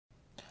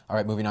All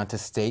right, moving on to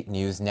state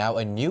news. Now,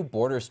 a new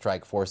border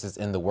strike force is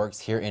in the works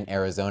here in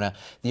Arizona.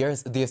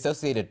 The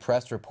Associated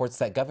Press reports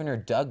that Governor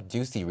Doug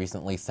Ducey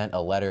recently sent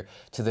a letter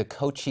to the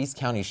Cochise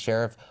County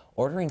Sheriff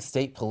ordering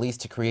state police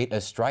to create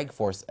a strike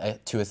force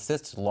to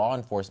assist law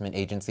enforcement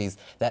agencies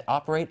that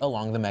operate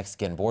along the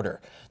Mexican border.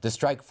 The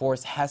strike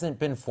force hasn't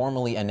been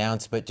formally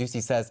announced, but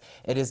Ducey says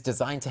it is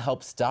designed to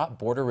help stop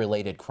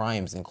border-related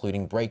crimes,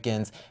 including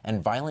break-ins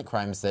and violent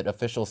crimes that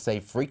officials say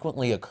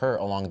frequently occur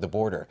along the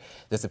border.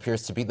 This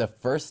appears to be the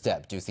first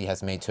step Ducey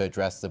has made to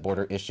address the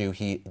border issue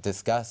he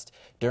discussed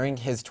during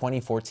his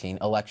 2014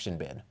 election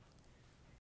bid.